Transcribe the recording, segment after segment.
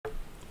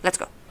let's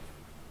go.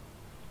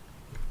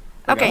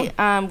 Okay,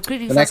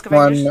 greetings, the next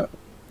one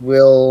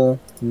will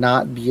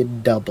not be a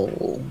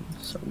double.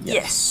 So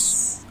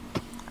yes.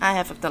 I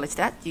have acknowledged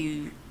that.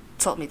 You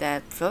told me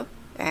that before,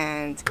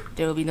 and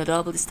there will be no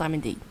double this time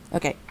indeed.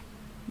 Okay,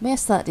 may I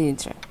start the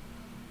intro?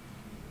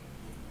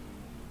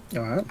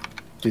 Alright,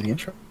 do the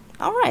intro.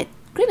 Alright,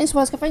 greetings,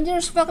 boys,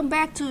 Avengers. Welcome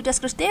back to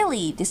Duskers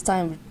Daily. This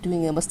time we're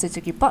doing a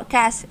MusT3kube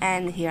podcast,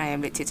 and here I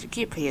am with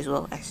MusT3kube here as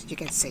well, as you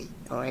can see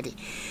already.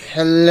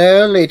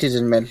 Hello, ladies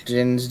and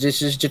gentlemen.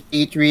 This is the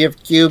T3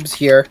 of cubes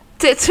here.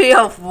 T3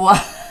 of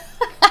what?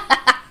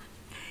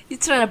 You're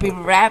trying to be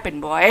rapping,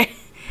 boy.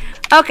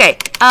 Okay,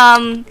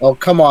 Oh,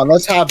 come on,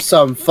 let's have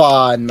some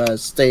fun,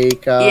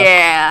 MusT3kube.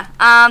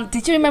 yeah,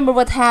 did you remember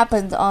what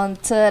happened on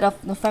 3rd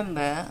of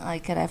November? I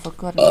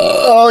forgot.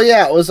 Oh,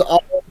 yeah, it was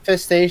all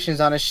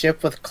infestations on a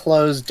ship with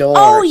closed doors.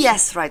 Oh,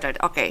 yes, right.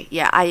 Okay,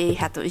 yeah, I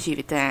had to issue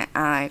with that.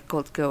 I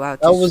could go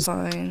out just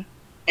fine.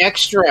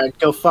 Extra,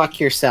 go fuck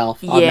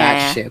yourself on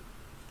that ship.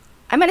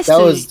 I managed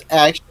that was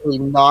actually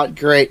not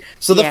great.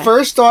 So the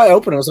first door I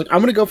opened, I was like,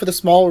 I'm gonna go for the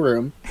small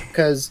room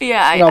because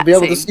I'll be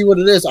able to see what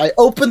it is. I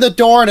opened the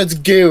door and it's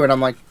goo, and I'm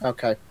like,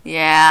 okay.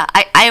 Yeah,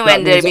 I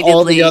went there immediately.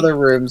 All the other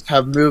rooms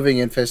have moving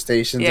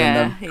infestations in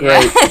them.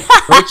 Great.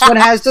 Which one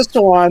has the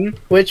swarm?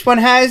 Which one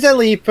has the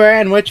leaper?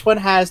 And which one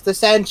has the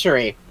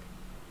sentry?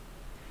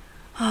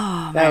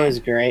 Oh, that was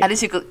great. At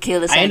least you could kill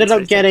the sentry. I ended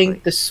up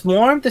getting the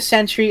swarm, the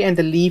sentry, and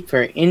the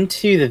leaper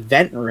into the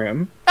vent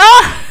room.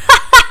 Oh!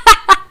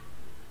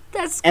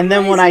 That's crazy. And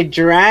then when I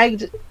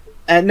dragged...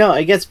 no,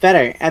 it gets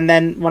better. And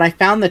then when I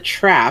found the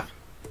trap...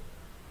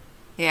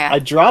 Yeah. I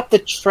dropped the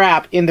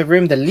trap in the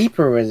room the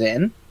leaper was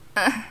in.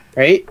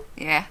 Right?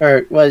 Yeah.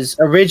 Or was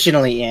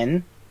originally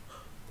in.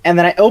 And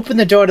then I opened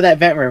the door to that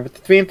vent room with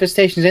the 3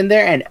 infestations in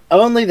there, and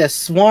only the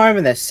swarm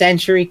and the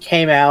sentry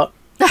came out.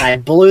 I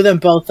blew them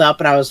both up,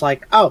 and I was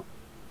like, oh,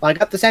 well, I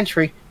got the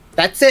sentry.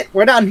 That's it.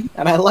 We're done.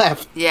 And I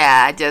left.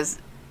 Yeah, I just...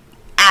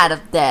 out of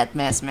that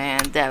mess,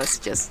 man. That was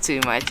just too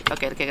much.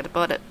 Okay, I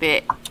got a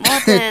bit more.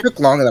 It took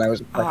longer than I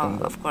was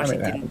expecting. Oh, of course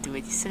it didn't do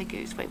it. You silly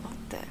goose. Wait, what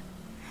the...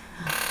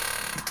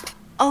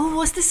 Oh,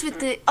 what's this with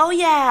the... Oh,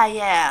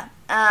 yeah.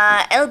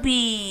 I'll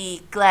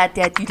be glad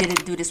that you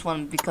didn't do this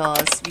one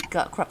because we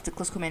got corrupted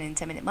close command in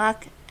 10-minute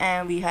mark,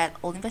 and we had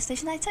all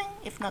infestation, I think.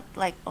 If not,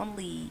 like,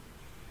 only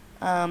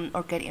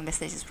organic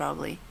infestations,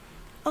 probably.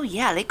 Oh,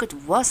 yeah,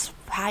 Liquid was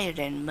higher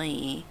than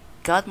me.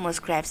 Got more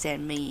scraps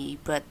than me,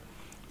 but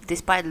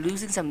despite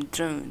losing some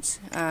drones,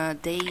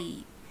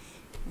 they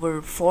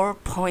were 4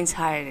 points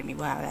higher than me.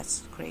 Wow,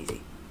 that's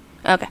crazy.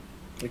 Okay.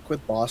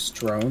 Liquid lost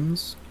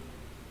drones?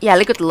 Yeah,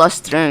 Liquid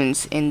lost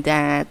drones in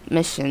that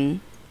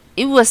mission.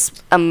 It was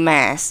a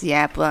mess,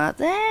 yeah, but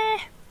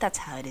that's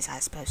how it is, I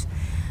suppose.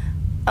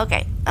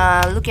 Okay,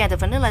 looking at the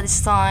vanilla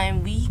this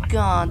time, we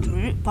got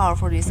root power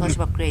for the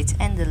installation upgrades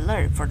and the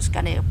alert for the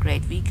scanning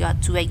upgrade. We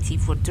got 280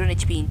 for drone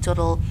HP in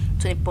total,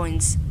 20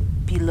 points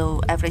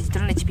below average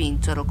drone HP in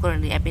total.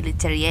 Currently at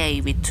military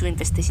A with 2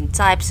 infestation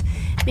types,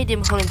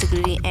 medium hull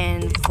integrity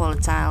and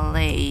volatile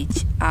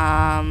age.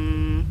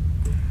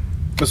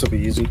 This will be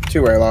easy.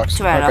 2 airlocks.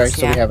 2 airlocks,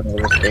 okay, so we have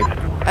another escape.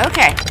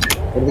 Okay.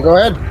 Ready to go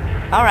ahead?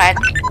 Alright.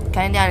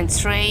 Counting down in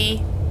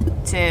 3,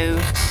 2,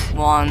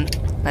 1.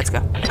 Let's go.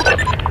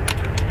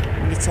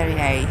 Military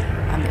A.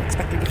 I'm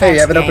expecting defense. Hey, you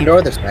have an open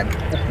door this time.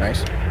 That's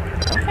nice.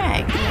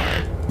 Okay,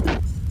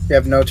 good. You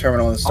have no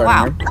terminal in the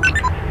starting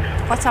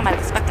room. What time I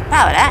expected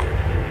power, that?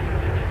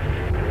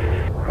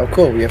 Oh,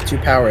 cool. We have 2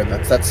 power in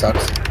that. That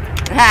sucks.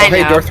 I know.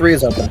 Hey, door 3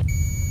 is open.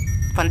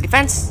 Fun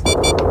defense.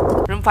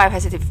 Room 5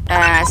 has the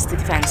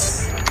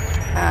defense.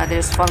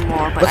 There's 1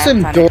 more, but what's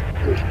in door?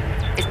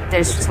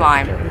 There's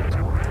slime.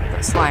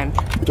 Slime.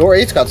 Door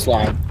 8's got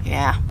slime.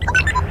 Yeah.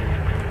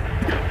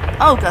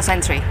 Oh, got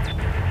sentry.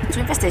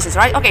 2 infestations,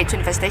 right? Okay, 2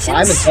 infestations.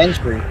 I'm a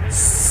sentry.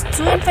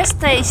 2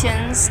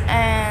 infestations,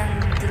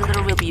 and the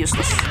lure will be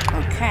useless.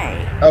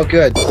 Okay. Oh,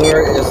 good.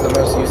 Lure is the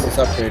most useless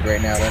upgrade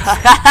right now.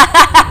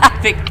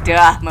 That's... Big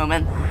duh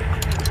moment.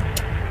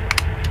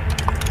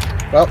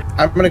 Well,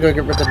 I'm gonna go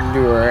get rid of the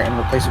lure and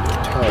replace it with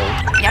tow.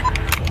 Yep.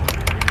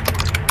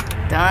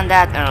 Done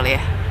that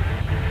earlier.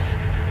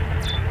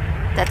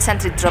 That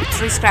sentry dropped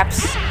 3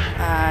 scraps.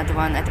 The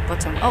one at the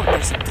bottom. Oh,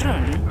 there's a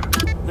drone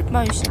with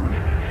motion.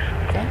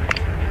 Okay.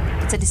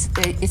 It's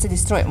a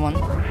destroyed one.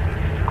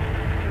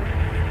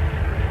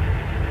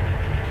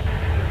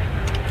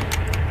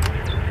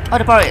 Oh,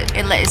 the power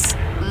inlet is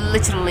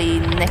literally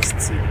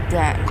next to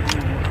that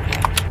room.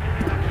 Okay.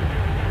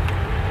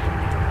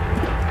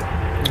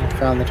 I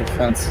found the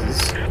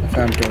defenses. I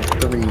found door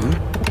 3.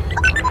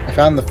 I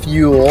found the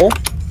fuel.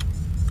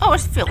 Oh,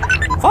 where's the fuel?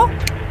 4?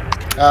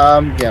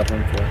 Yeah,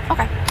 room 4.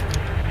 Okay.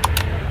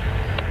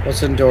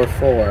 What's in door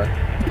 4?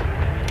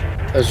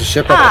 There's a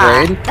ship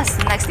upgrade. That's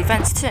the next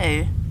defense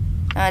too.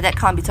 That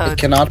can't be towed. It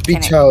cannot be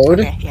towed.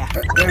 Okay, yeah.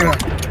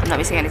 I'm not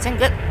missing anything.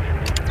 Good.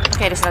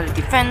 Okay, there's another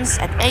defense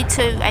at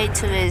A2.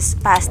 A2 is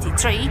past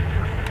T3.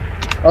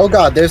 Oh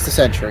god, there's the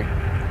sentry.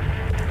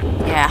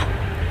 Yeah.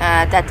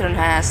 That drone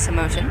has some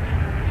motion.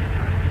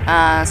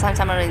 Slime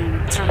timer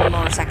in 3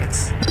 more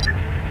seconds.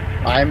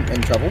 I'm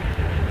in trouble.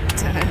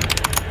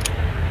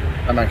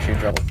 I'm actually in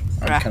trouble.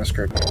 I'm Right. kind of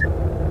screwed.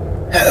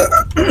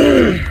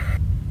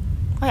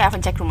 Oh, yeah, I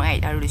haven't checked room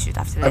 8. I really should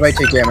after this. I might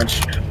take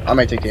damage. I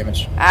might take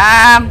damage.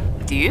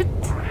 Dude?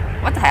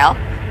 What the hell?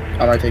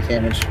 I might take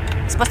damage.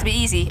 It's supposed to be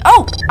easy.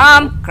 Oh!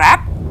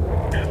 Crap.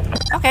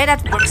 Okay,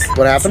 that works.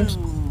 What happened? too.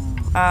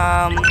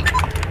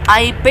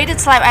 I baited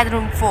slime at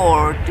room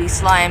 4. The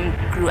slime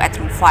grew at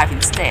room 5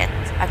 instead.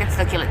 I can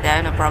still kill it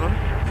there, no problem.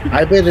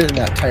 I baited in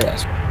that tight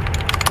ass.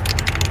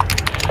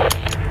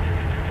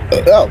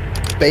 Oh,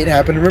 bait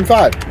happened in room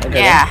 5. Okay.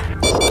 Yeah.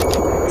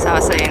 So I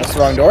was saying. That's the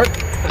wrong door.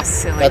 That was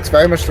silly. That's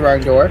very much the wrong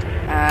door.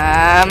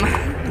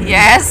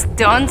 Yes,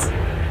 don't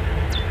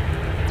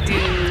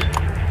do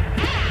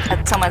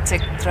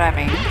automatic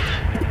driving.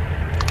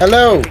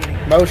 Hello,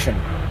 motion.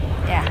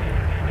 Yeah.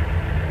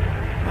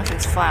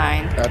 Motion's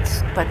fine.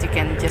 That's But you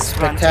can just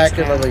run.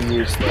 spectacularly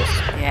useless.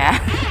 Yeah.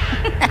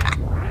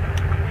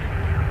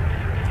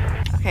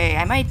 Okay,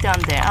 am I done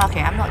there?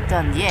 Okay, I'm not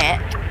done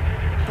yet.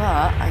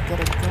 But I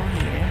gotta go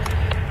here.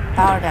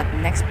 Power that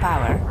next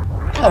power.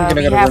 I'm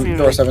gonna we go have to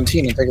door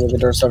 17 and take a look at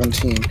door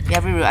 17.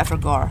 Yeah, reroute, I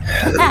forgot.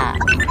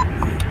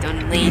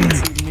 Don't need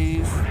to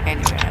move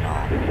anywhere at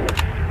all.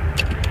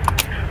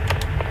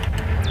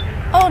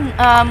 Oh,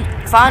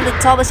 found the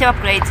tallest ship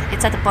upgrade.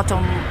 It's at the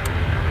bottom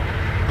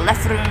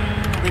left room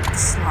with the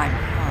slime.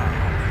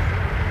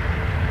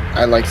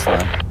 I like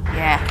slime.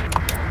 Yeah,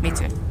 me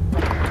too.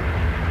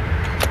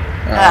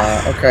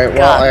 Okay, well,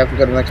 God. I have to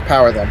go to the next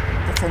power then.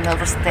 That's an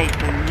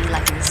overstatement. Me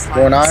liking the slime.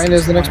 Door 9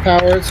 is the next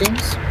power, it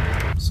seems.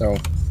 So,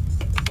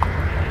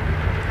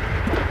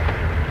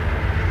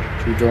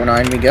 to door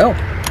 9 we go.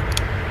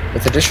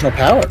 With additional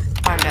power.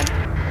 I'm done.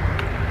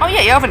 Oh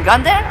yeah, you haven't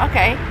gone there?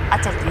 Okay. I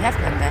thought you have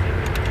gone there.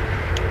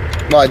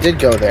 Well, I did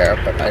go there,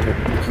 but I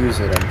didn't use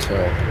it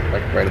until,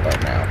 like, right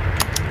about now.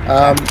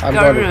 I'm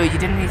going to... Guru, you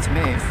didn't need to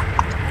move.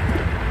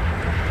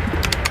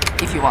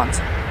 If you want.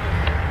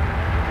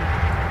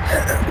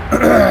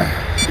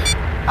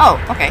 Oh,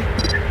 okay.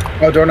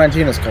 Oh, door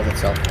 19 has killed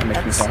itself. That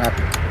makes me so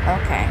happy.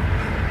 Okay.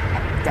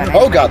 Done Oh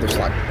anyway. god, there's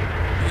slime.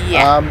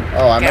 Yeah.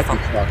 Oh, I might Careful.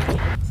 be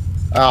fucked.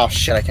 Oh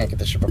shit, I can't get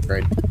the ship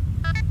upgrade.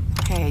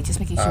 Okay, just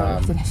making sure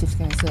everything is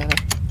gonna serve.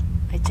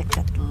 I checked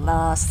that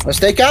last.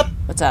 Mistake up?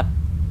 What's up?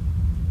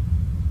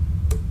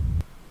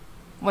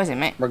 What is it,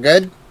 mate? We're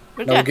good?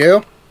 We're No good.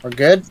 goo? We're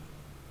good?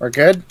 We're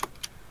good?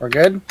 We're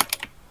good?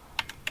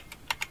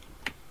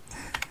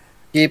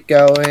 Keep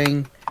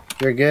going.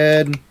 You're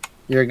good.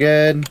 You're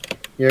good.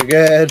 You're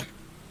good.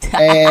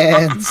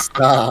 And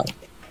stop.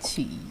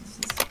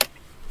 Jesus.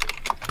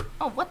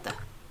 Oh, what the?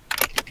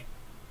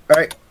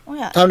 Alright, Oh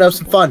yeah. time to have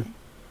some fun.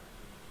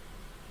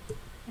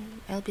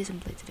 LB isn't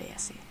played today, I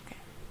see. Okay.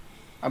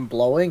 I'm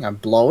blowing. No,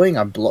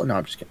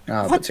 I'm just kidding.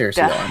 No, What but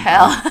seriously, the though,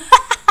 hell?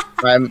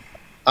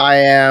 I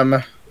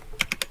am.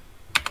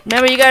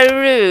 Remember, you gotta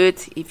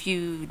root if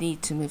you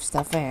need to move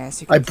stuff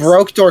fast. I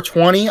broke door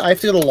 20. I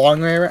have to go the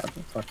long way around.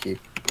 Fuck you.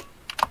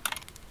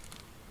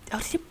 Oh,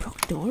 did you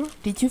broke door?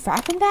 Did you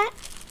fathom that?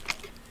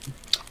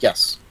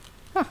 Yes.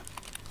 Huh.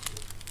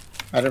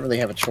 I didn't really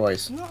have a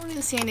choice. I'm not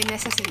really seeing the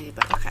necessity,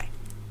 but okay.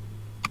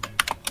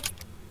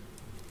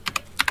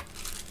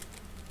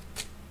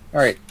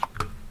 Alright.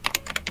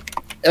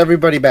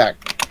 Everybody back.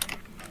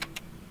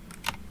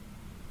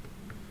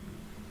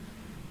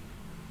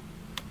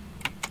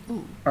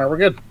 Ooh. Alright, we're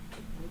good.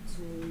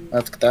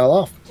 Let's get the hell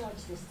off.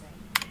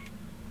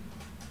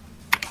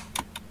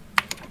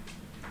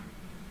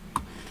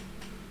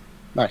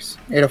 Nice.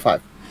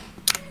 8:05.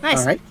 Nice.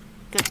 Alright.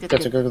 Good,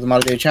 Got to go to the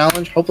modern day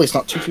challenge. Hopefully it's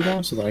not too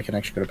long so that I can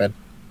actually go to bed.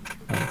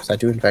 Because I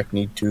do in fact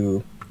need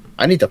to...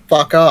 I need to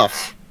fuck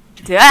off.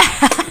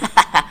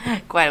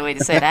 Quite a way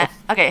to say that.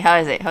 Okay, how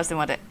is it? How's the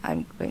mod?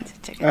 I'm going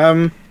to check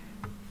it.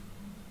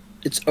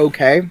 It's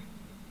okay.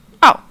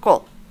 Oh,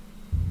 cool.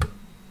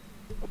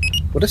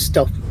 What is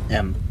stealth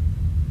M?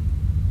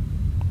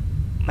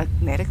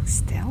 Magnetic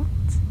stealth?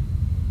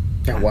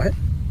 Yeah, what?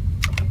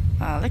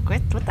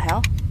 Liquid? What the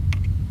hell?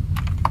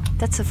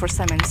 That's the first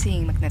time I'm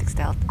seeing magnetic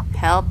stealth.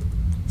 Help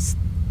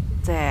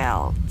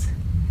stealth.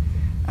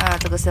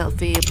 Toggle stealth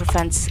field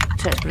prevents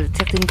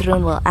detecting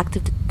drone while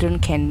active the drone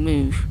can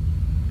move.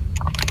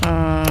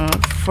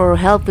 For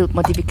help build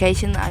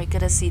modification, I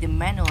gotta see the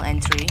manual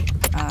entry.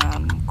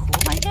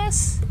 Cool, I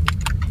guess.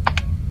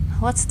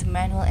 What's the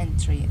manual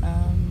entry?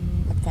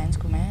 Advanced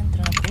command,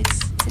 drone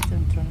upgrades. Is it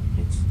drone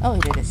upgrades? Oh,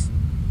 here it is.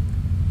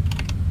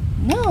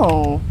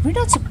 No, we're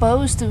not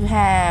supposed to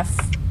have.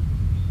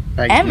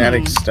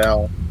 Magnetic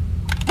stealth.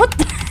 What?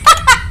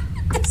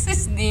 This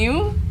is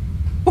new.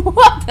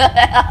 What the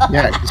hell?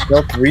 Yeah, because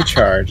stealth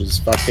recharge is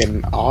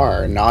fucking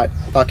R, not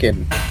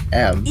fucking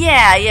M.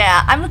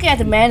 Yeah. I'm looking at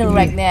the manual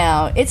right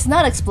now. It's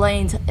not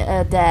explained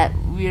that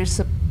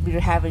we're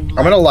having. Like,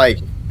 I'm gonna like.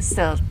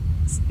 Still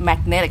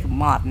magnetic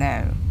mod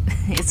now.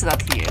 It's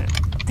not here.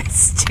 That's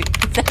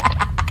stupid.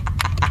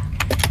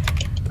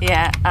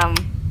 Yeah.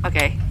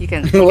 Okay. You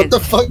can. What the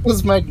fuck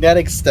was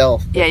magnetic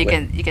stealth? Yeah, you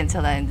can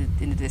tell that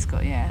in the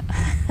Discord. Yeah.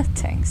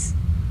 Thanks.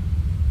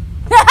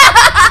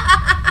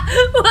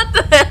 What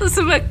the hell is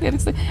a magnetic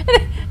stuff?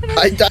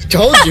 I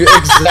told you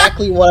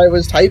exactly what I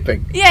was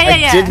typing. Yeah.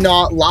 I did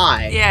not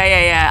lie.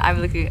 Yeah. I'm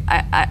looking.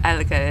 I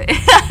look at it.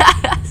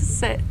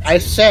 I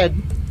said,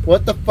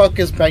 what the fuck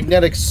is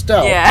magnetic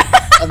stealth? Yeah.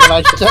 And then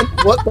I said,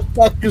 what the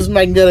fuck is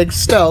magnetic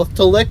stealth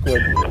to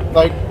liquid?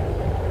 Like,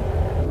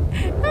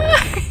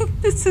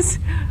 this is.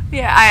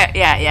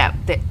 Yeah.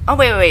 Oh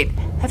wait.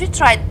 Have you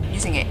tried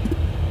using it?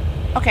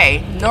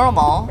 Okay,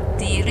 normal.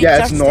 The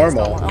yeah, it's recharge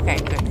normal. is Okay,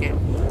 good.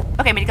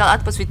 Okay, medical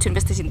outputs with two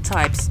investigation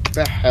types.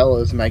 The hell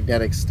is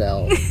magnetic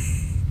stealth?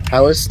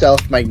 How is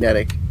stealth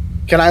magnetic?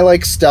 Can I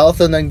like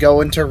stealth and then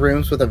go into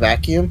rooms with a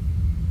vacuum?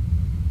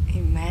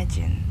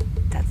 Imagine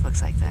that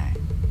looks like that.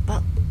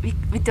 But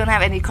we don't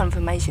have any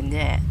confirmation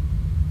yet,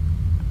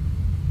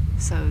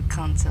 so we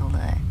can't tell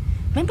that.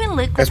 Maybe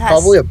Liquid It's has.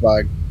 probably a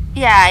bug.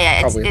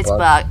 Yeah, Probably it's a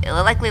bug.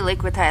 Likely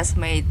Liquid has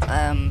made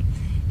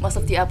most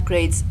of the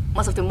upgrades,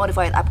 most of the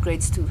modified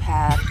upgrades to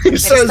have He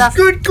says, stuff.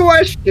 good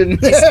question.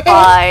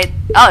 Despite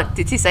oh,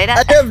 did he say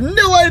that? I have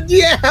no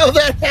idea how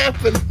that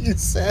happened, he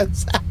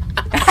says.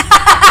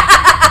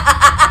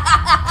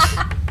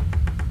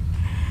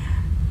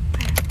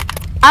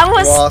 I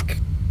was. Walk.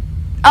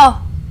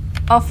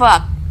 Oh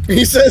fuck.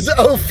 He says,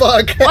 oh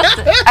fuck. What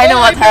the, I know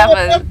what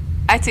happened.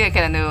 I think I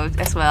kinda know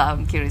as well.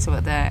 I'm curious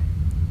about that.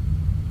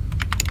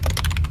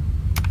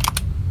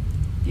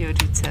 You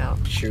do tell.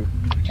 Shoot.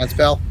 Can't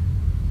spell.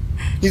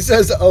 He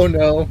says, oh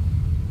no.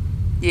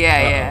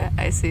 Yeah,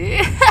 I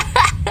see.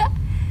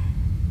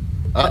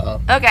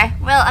 Uh-oh. Okay,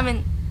 well, I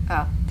mean,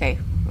 okay.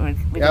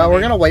 We're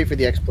gonna wait for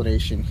the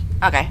explanation.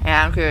 Okay,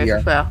 yeah, I'm curious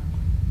as well.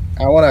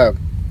 I wanna...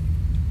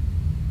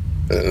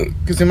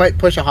 Because we might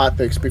push a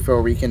hotfix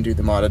before we can do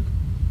the modded.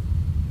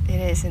 It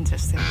is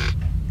interesting.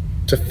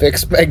 To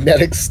fix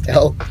magnetic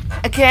stealth.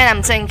 Again,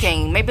 I'm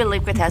thinking, maybe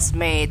Liquid has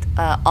made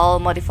all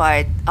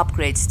modified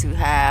upgrades to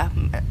have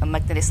a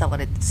magnetic stuff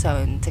on its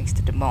own thanks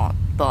to the mod,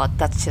 but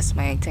that's just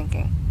my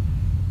thinking.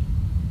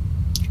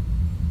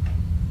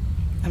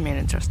 I'm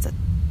interested.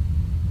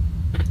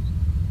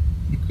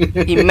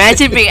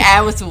 Imagine being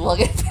able to walk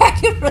it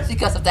back and forth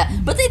because of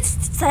that. But it's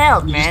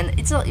stealth, man.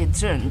 It's not your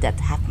turn that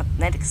have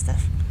magnetic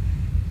stuff.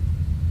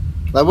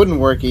 That wouldn't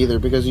work either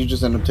because you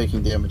just end up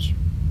taking damage.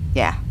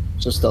 Yeah.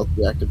 So stealth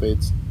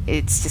deactivates.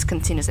 It's just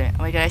continuous. Oh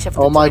my god, I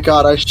shuffled. Oh my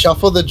god, I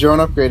shuffled the drone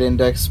upgrade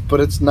index,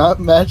 but it's not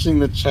matching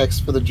the checks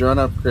for the drone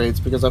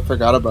upgrades because I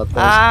forgot about those.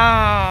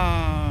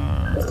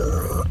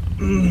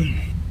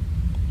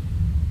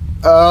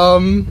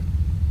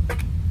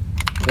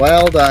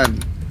 Well done.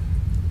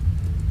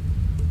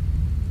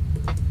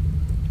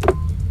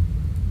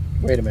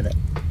 Wait a minute.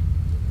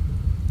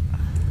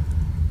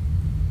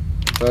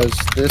 Does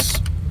this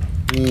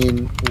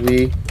mean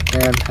we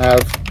can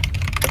have...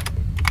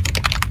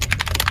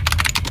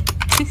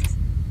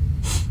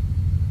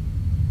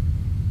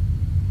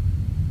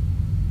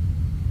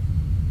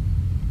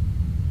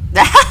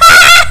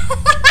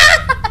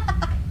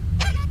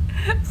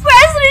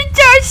 Fast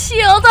recharge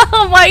shield!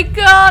 Oh my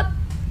god!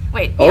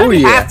 Wait, we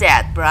already have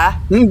that, bruh.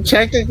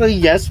 Technically,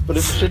 yes, but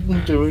it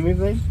shouldn't do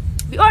anything.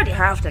 We already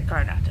have that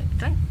card, I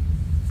think.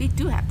 We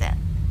do have that.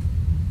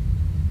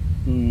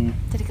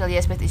 Technically,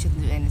 yes, but it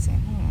shouldn't do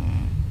anything.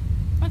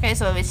 Okay,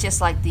 so it's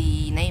just like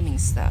the naming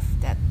stuff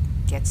that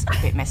gets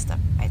a bit messed up,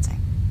 I think.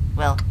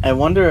 Well, I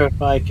wonder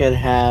if I could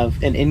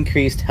have an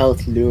increased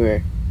health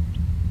lure.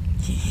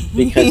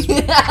 Because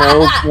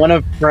one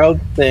of probe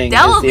things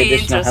that is would the be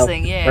additional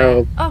interesting, health yeah.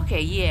 probe.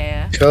 Okay,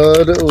 yeah.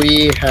 Could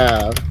we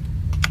have...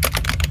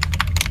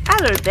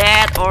 Either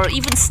that or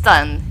even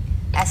stun,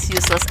 as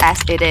useless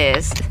as it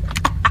is.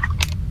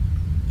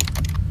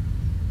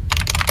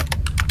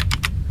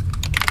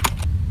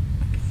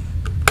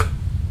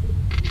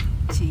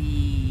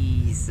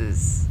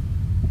 Jesus.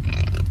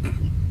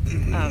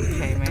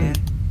 Okay, man.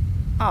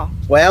 Oh.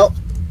 Well,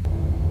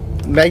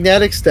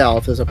 magnetic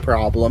stealth is a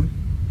problem.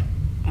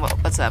 Well,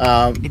 what's up?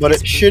 But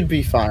it should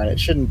be fine. It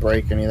shouldn't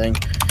break anything.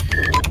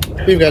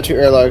 We've got 2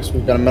 airlocks.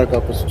 We've got a medical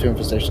outpost, 2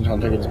 infestations. I'll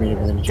take it as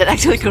medium. That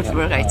actually could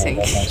work, I think.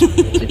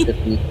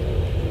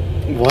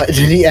 What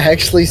did he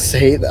actually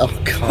say? Oh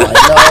god,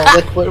 no!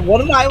 Liquid.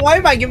 Why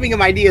am I giving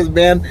him ideas,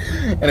 man?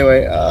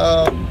 Anyway,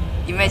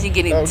 Imagine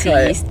getting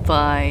teased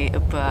by a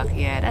bug.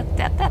 Yeah,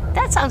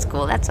 that sounds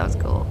cool. That sounds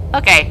cool.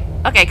 Okay,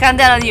 calm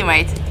down on you,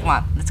 mate. Come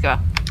on, let's go.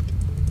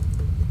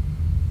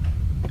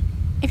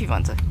 If you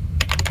want to.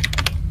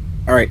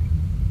 All right,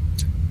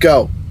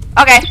 go.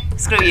 Okay,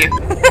 screw you.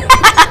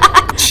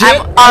 Shit,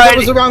 that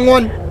was the wrong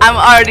one. I'm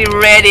already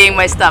readying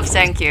my stuff.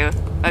 Thank you.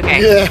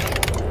 Okay. Yeah.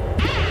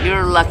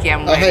 You're lucky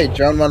I'm ready. Oh hey,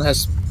 drone 1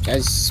 has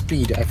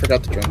speed. I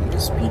forgot the drone 1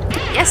 has speed.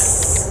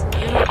 Yes,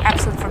 you're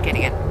absolutely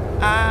forgetting it.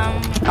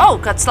 Oh,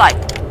 got slime.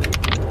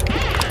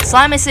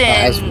 Slime is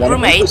in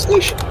room 8.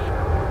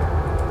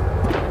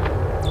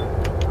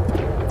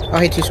 Oh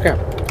hey, 2 scrap.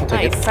 I'll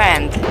take it.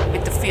 Friend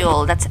with the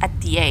fuel. That's at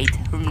the 8.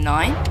 Room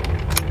 9.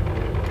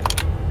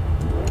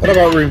 What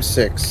about room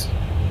 6?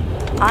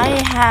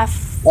 I have...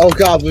 Oh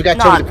god, we got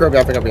Toby the Probe.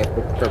 I forgot we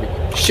have Toby.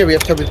 Shit, we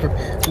have Toby the Probe.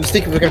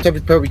 MusT3kube, we got Toby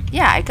the Probe.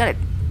 Yeah, I got it.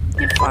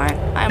 You're fine.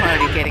 I'm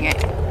already getting it.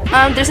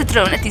 There's a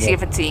drone, a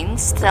TC-17,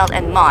 stealth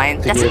and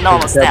mine. That's a have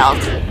normal to be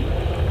stealth.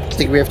 I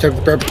think we have to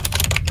prep.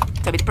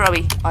 Toby the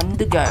Proby, on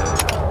the go.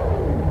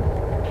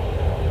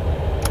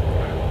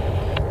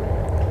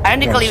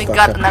 Ironically, we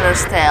got another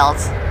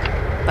stealth,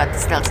 but the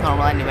stealth's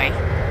normal anyway.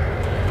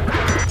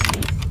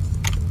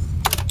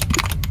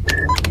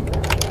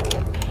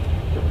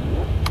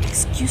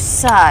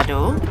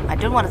 Excusado. I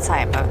don't want to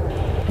typo.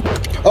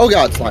 Oh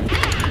god, slime.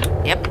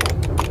 Yep,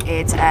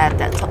 it's at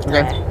that top Okay.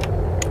 there.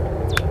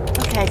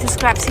 Okay, 2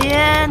 scraps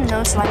here,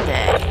 no slime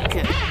there.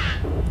 Good.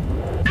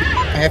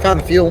 I found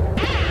the fuel.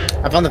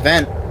 I found the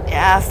vent.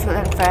 Yeah, fuel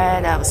and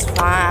fire, that was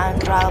fine,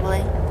 probably.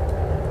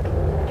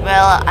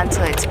 Well,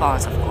 until it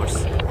spawns, of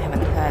course. I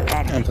haven't heard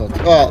any. Until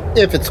well,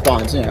 if it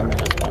spawns, yeah, I'm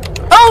gonna spawn.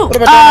 Oh!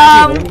 What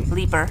about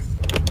Leaper.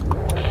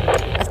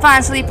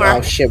 Advanced Leaper.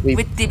 Oh shit,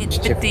 with the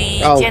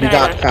oh, generator. we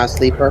got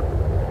past Leaper.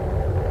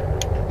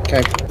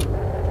 Okay.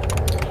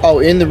 Oh,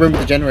 in the room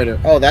with the generator.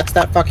 Oh, that's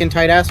that fucking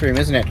tight ass room,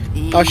 isn't it?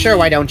 Oh sure,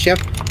 why don't you?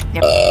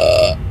 Yep.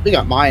 We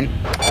got mine.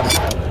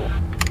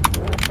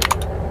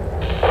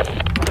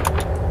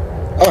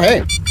 Oh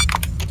hey.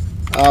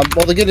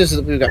 Well the good news is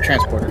that we've got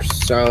transporters,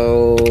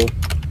 so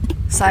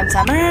Slime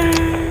timer.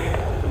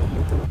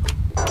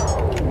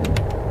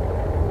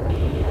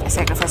 I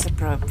sacrificed the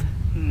probe.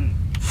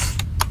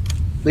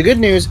 the good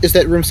news is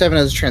that room 7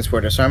 has a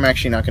transporter, so I'm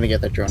actually not gonna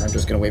get that drone. I'm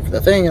just gonna wait for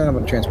the thing and I'm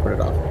gonna transport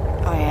it off.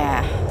 Oh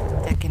yeah,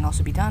 that can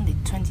also be done. The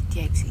 20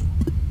 TXE.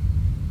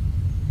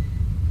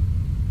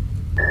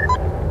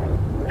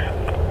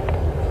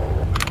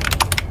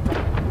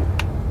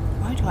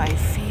 Why do I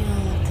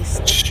feel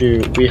this?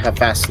 Shoot, we have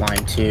fast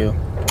line too.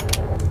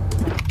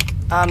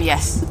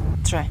 Yes.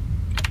 Try.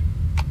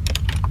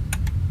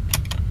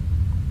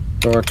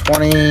 Door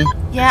 20.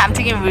 Yeah, I'm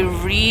thinking we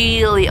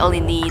really only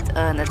need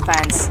an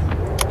advanced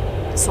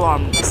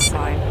swarm this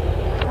time.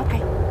 Okay,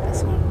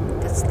 that's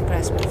the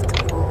best move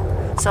to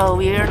pull. So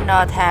we're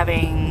not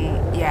having.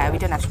 Yeah, we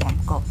don't have swarm.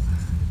 Go.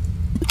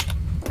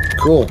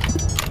 Cool.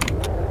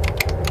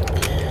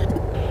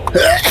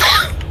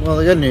 Well,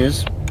 the good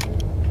news.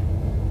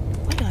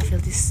 Why do I feel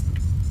this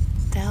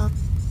stealth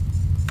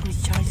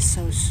recharge is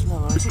so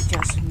slow? Or is it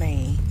just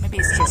me? Maybe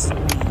it's just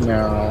me.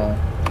 No.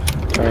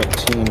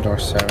 13, door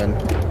 7.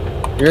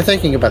 You're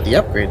thinking about the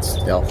upgrades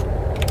still.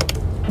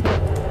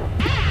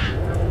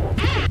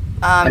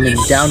 I mean,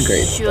 You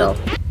downgrade should stealth.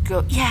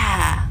 go.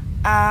 Yeah.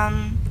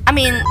 I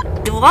mean,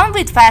 the one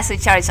with fast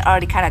recharge is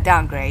already kind of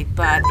downgrade,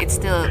 but it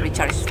still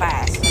recharges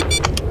fast.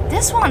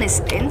 This one is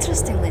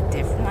interestingly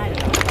different. I don't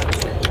know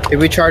about it. It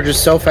recharges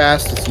so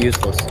fast, it's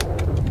useless.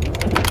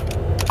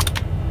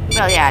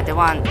 Well, yeah, that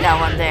one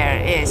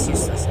there is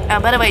useless.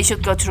 By the way, you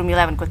should go to room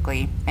 11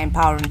 quickly and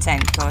power room 10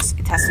 because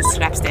it has 2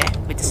 scraps there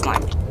with the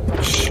slime.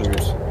 Shoot.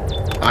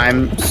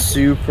 I'm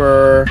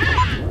super...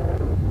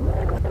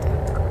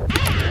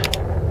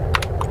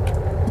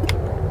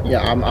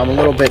 Yeah, I'm a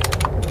little bit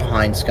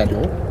behind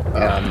schedule.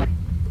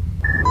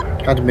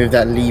 Got to move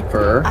that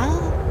leaper.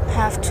 I'll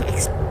have to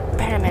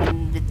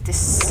experiment with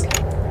this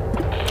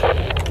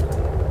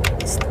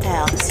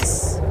stealth. This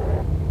is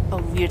a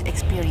weird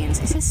experience.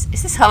 Is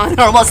this how a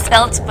normal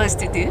stealth supposed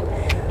to do?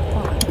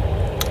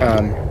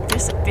 Oh,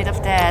 there's a bit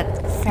of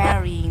that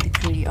varying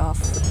degree of.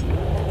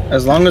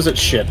 As long as it's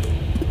shit.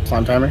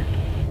 Slime timer.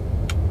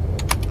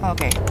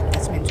 Okay,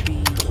 that's meant to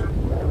be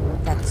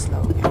that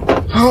slow.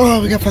 Yeah.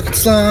 Oh, we got fucking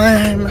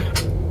slime.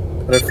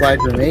 But I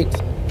flagged room 8.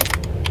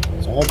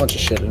 There's a whole bunch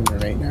of shit in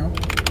room 8 now.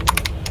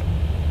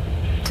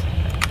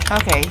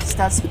 Okay, so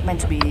that's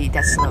meant to be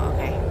that slow.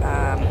 Okay,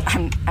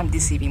 I'm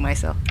deceiving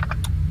myself.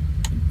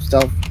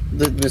 Stealth,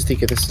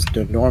 MusT3kube, this is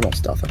the normal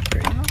stealth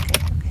upgrade. Okay.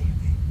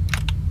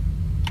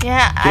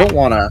 Yeah, You don't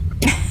wanna.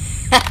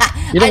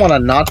 You don't wanna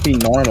not be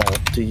normal,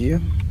 do you?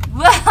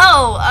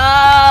 Well,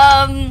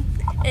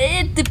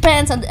 it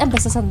depends on the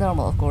emphasis on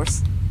normal, of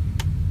course.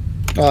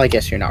 Well, I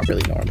guess you're not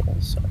really normal,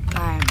 so.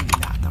 I'm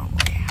not normal,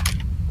 yeah.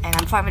 And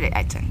I'm fine with it,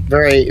 I think.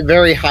 Very,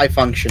 very high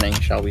functioning,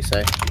 shall we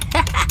say.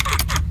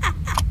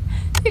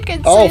 You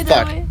can Oh, say fuck.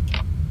 that way.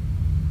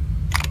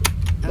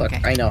 Look,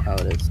 Okay, I know how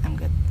it is. I'm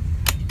good.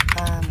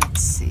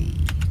 Let's see.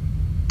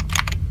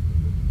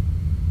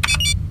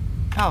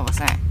 Oh, what's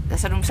that?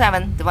 That's room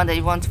 7, the one that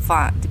you want to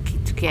find,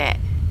 to get.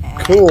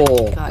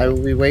 Cool. got I it.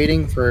 will be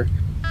waiting for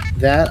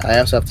that. I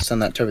also have to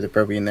send that Toby the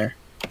Proby in there.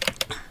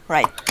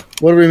 Right.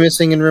 What are we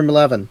missing in room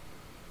 11?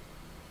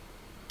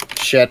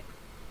 Shit.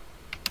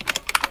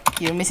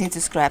 You're missing 2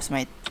 scraps,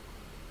 mate.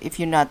 If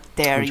you're not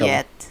there I'm trouble.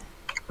 yet.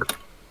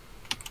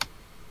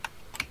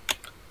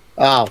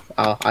 Oh,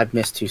 I've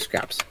missed 2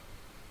 scraps.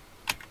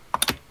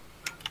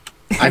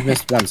 I've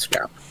missed 1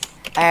 scrap.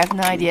 I have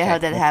no idea how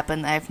that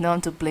happened. I have no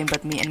one to blame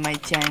but me and my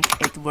junk.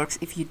 It works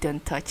if you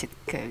don't touch it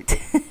code.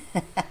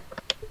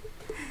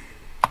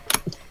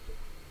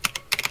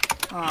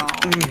 Oh.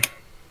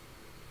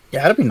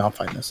 Yeah, how did we not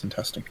find this in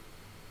testing?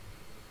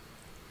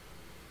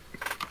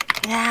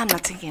 Yeah, I'm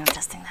not thinking of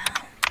testing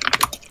that.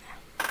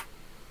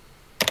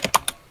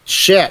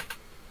 Shit.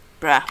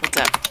 Bruh, what's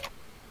up?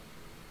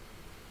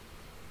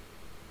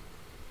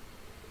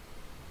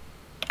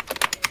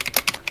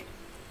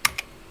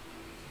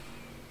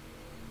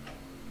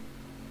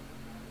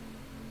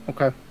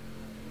 Okay.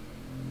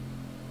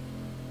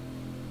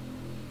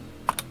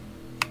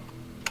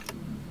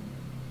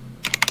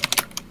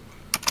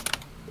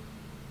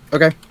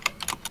 Okay.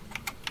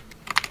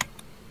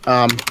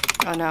 Oh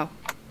no.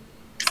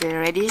 Is there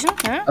radiation?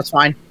 Huh? That's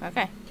fine.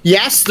 Okay.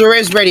 Yes, there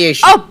is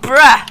radiation. Oh,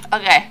 bruh!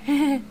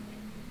 Okay.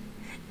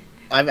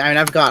 I'm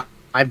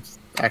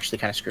actually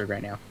kind of screwed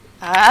right now.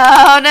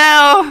 Oh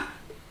no!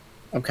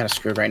 I'm kind of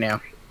screwed right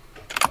now.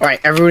 Alright,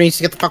 everyone needs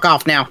to get the fuck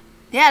off now.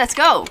 Yeah, let's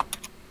go.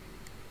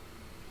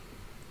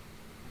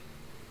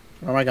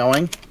 Where am I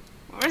going?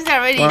 Where's that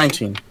radiation?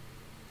 19.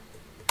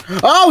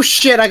 Oh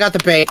shit, I got the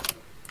bait.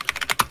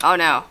 Oh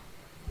no.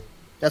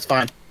 That's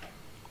fine.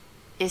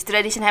 Is the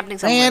radiation happening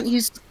somewhere? Man,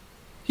 he's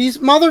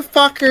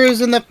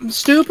motherfuckers and the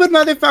stupid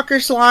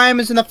motherfucker slime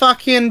is in the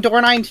fucking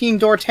door 19,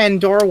 door 10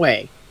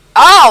 doorway.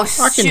 Oh,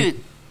 Fucking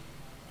shoot.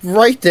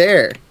 right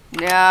there.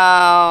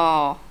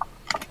 No.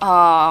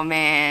 Oh,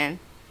 man.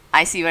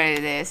 I see where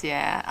it is,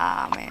 yeah.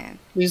 Oh, man.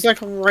 He's like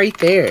right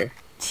there.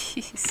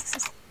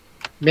 Jesus.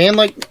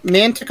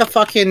 Man took a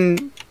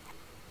fucking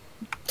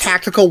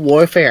tactical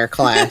warfare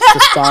class to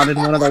spawn in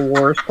one of the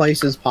worst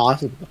places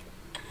possible.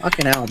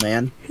 Fucking hell,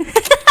 man.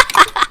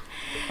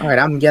 Alright,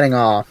 I'm getting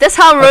off. That's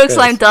how rogue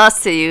slime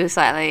does to you,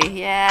 slightly.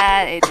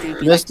 Yeah, it do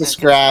be Missed like the that.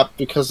 scrap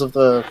because of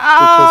the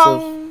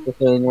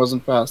thing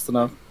wasn't fast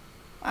enough.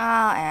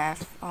 Oh,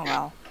 F. Oh,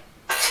 well.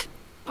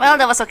 Well,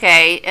 that was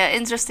okay.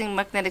 Interesting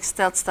magnetic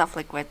stealth stuff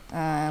like what.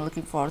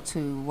 Looking forward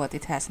to what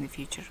it has in the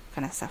future.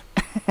 Kind of stuff.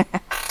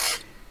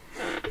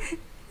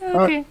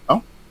 Okay.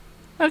 Oh,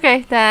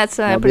 Okay, that's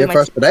that'll be pretty it much. for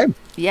us today.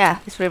 Yeah,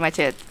 that's pretty much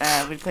it.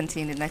 We'll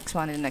continue the next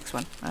one in the next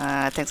one.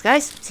 Thanks,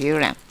 guys. See you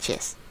around.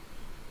 Cheers.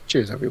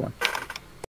 Cheers, everyone.